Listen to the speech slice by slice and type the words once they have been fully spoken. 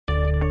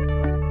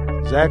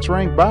Zacks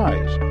Rank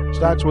Buys,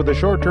 stocks with a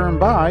short-term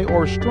buy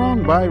or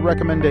strong buy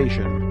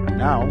recommendation.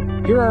 Now,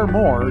 here are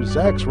more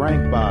Zacks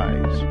Rank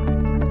Buys.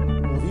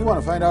 Well, if you want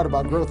to find out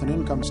about growth and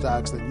income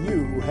stocks, then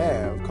you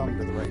have come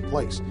to the right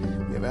place.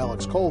 We have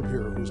Alex Kolb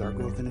here, who's our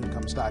growth and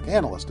income stock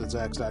analyst at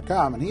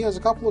Zacks.com, and he has a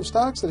couple of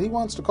stocks that he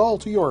wants to call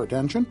to your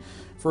attention.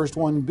 First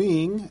one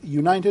being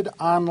United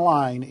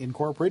Online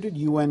Incorporated,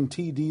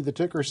 UNTD, the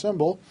ticker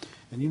symbol.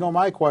 And you know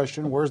my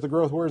question, where's the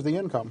growth, where's the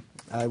income?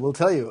 I will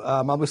tell you.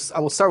 I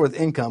will start with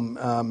income.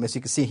 As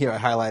you can see here, I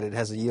highlighted it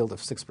has a yield of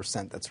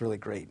 6%. That's really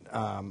great.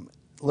 And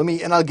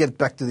I'll get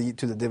back to the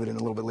dividend a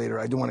little bit later.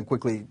 I do want to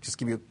quickly just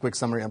give you a quick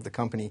summary of the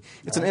company.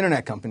 It's an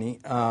internet company,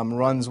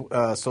 runs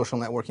social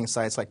networking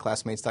sites like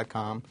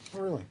Classmates.com. Oh,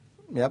 really?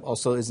 Yep.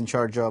 Also is in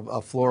charge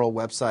of floral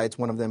websites,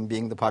 one of them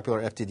being the popular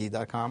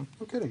FTD.com.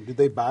 No kidding. Did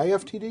they buy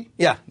FTD?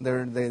 Yeah,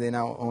 they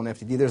now own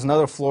FTD. There's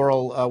another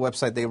floral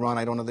website they run.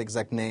 I don't know the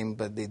exact name,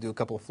 but they do a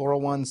couple of floral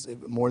ones,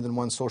 more than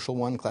one social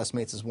one.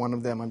 Classmates is one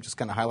of them. I'm just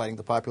kind of highlighting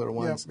the popular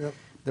ones. Yep.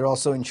 They're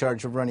also in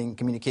charge of running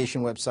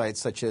communication websites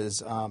such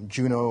as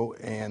Juno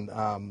and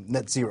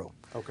NetZero.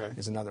 Okay.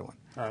 Is another one.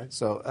 All right.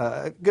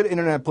 So good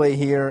internet play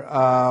here.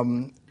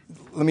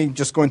 Let me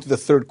just go into the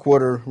third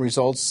quarter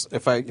results,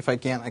 if I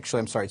can. Actually,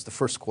 I'm sorry, it's the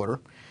first quarter.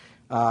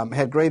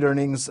 Had great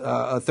earnings,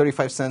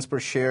 35 cents per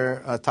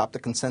share, topped the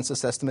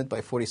consensus estimate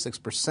by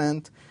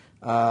 46%.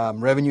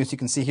 Revenue, as you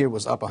can see here,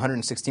 was up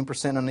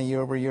 116% on a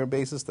year-over-year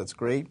basis. That's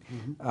great.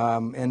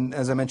 Mm-hmm. And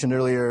as I mentioned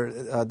earlier,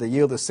 the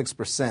yield is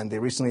 6%. They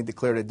recently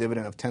declared a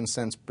dividend of 10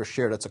 cents per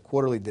share. That's a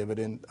quarterly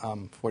dividend,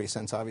 40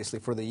 cents obviously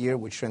for the year,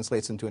 which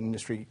translates into an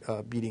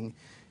industry-beating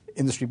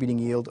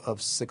yield of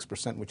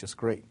 6%, which is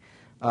great.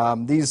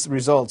 These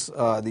results,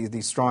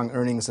 these strong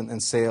earnings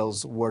and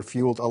sales were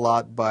fueled a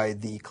lot by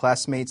the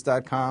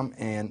Classmates.com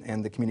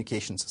and the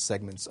communications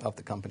segments of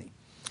the company.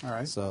 All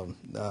right. So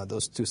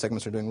those two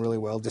segments are doing really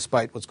well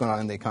despite what's going on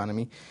in the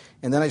economy.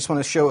 And then I just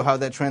want to show how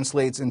that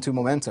translates into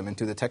momentum,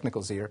 into the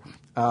technicals here.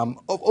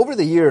 Over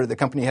the year, the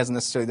company hasn't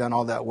necessarily done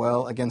all that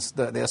well against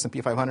the S&P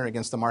 500,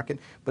 against the market.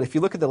 But if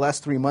you look at the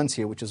last 3 months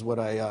here, which is what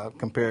I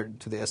compared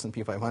to the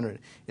S&P 500,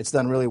 it's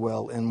done really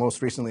well. And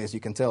most recently, as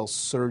you can tell,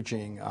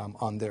 surging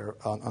on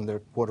their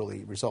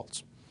quarterly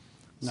results.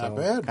 Not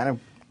bad. Kind of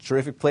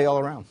terrific play all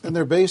around. And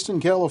they're based in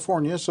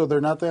California, so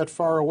they're not that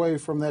far away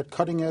from that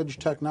cutting-edge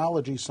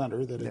technology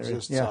center that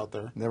exists out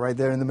there. They're right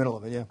there in the middle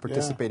of it,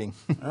 participating.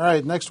 Yeah. All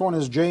right, next one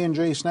is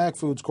J&J Snack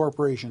Foods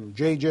Corporation,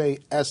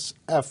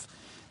 JJSF,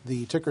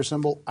 the ticker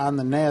symbol on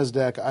the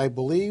NASDAQ, I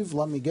believe.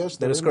 Let me guess.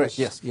 That is correct,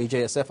 yes.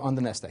 JJSF on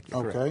the NASDAQ.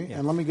 You're okay, correct. Yeah.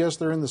 And let me guess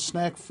they're in the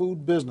snack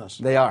food business.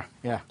 They are,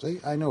 yeah. See,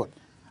 I knew it.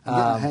 I'm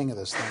getting the hang of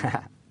this thing.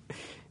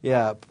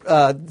 Yeah.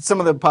 Some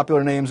of the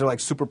popular names are like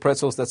Super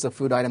Pretzels. That's a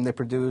food item they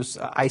produce.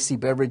 Icy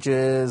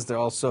beverages. They're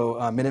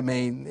also Minute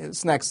Maid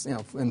snacks,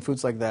 and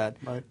foods like that.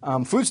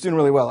 Right. Food's doing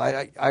really well.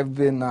 I've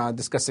been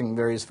discussing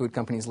various food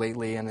companies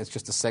lately, and it's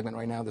just a segment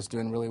right now that's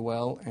doing really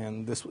well,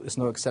 and this is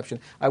no exception.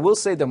 I will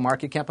say the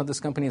market cap of this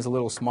company is a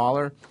little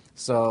smaller,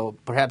 so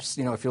perhaps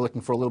if you're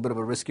looking for a little bit of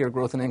a riskier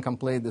growth and income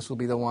play, this will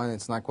be the one.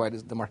 It's not quite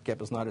the market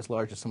cap is not as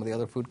large as some of the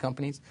other food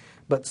companies,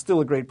 but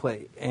still a great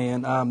play.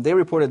 And they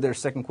reported their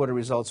second quarter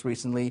results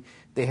recently.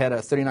 They had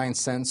a 39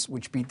 cents,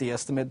 which beat the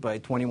estimate by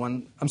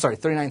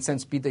 39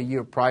 cents beat the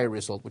year prior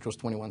result, which was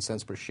 21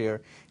 cents per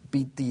share,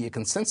 beat the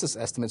consensus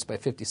estimates by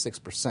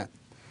 56%.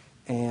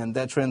 And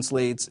that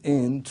translates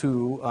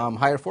into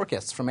higher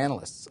forecasts from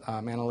analysts.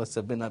 Analysts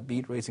have been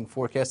upbeat, raising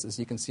forecasts, as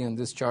you can see on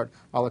this chart,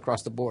 all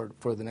across the board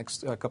for the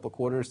next couple of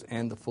quarters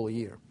and the full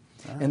year.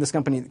 Right. And this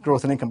company,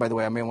 Growth and Income, by the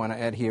way, I may want to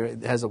add here,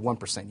 it has a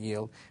 1%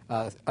 yield,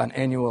 an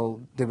annual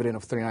dividend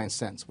of 39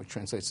 cents, which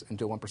translates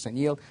into a 1%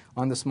 yield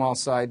on the small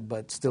side,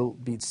 but still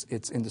beats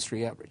its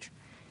industry average.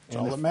 That's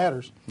all that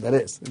matters. That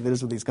is. It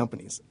is with these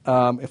companies.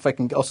 If I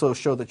can also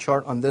show the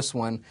chart on this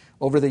one,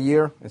 over the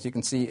year, as you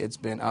can see, it's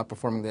been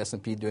outperforming the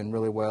S&P, doing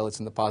really well. It's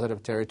in the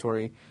positive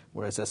territory,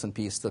 whereas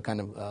S&P is still kind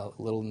of a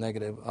little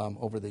negative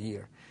over the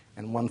year.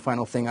 And one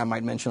final thing I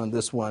might mention on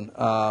this one,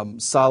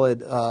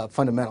 solid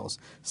fundamentals,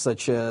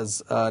 such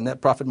as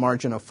net profit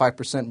margin of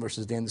 5%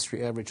 versus the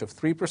industry average of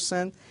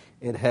 3%.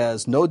 It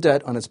has no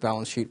debt on its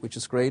balance sheet, which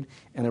is great,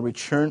 and a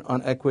return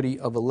on equity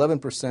of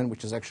 11%,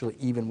 which is actually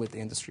even with the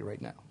industry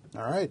right now.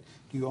 All right.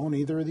 Do you own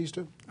either of these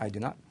two? I do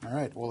not. All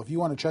right. Well, if you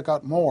want to check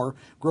out more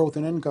growth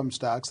and income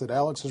stocks that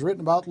Alex has written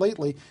about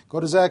lately,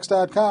 go to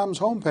Zacks.com's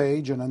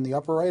homepage, and in the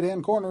upper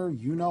right-hand corner,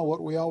 you know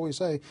what we always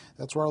say.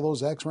 That's where all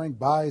those Zacks rank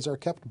buys are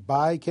kept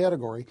by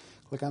category.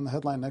 Click on the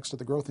headline next to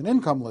the growth and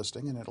income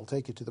listing, and it'll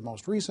take you to the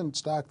most recent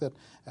stock that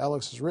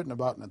Alex has written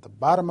about. And at the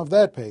bottom of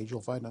that page,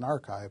 you'll find an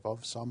archive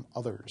of some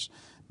others.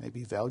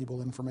 Maybe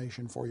valuable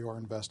information for your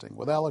investing.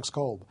 With Alex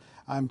Kolb,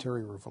 I'm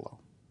Terry Ruffalo.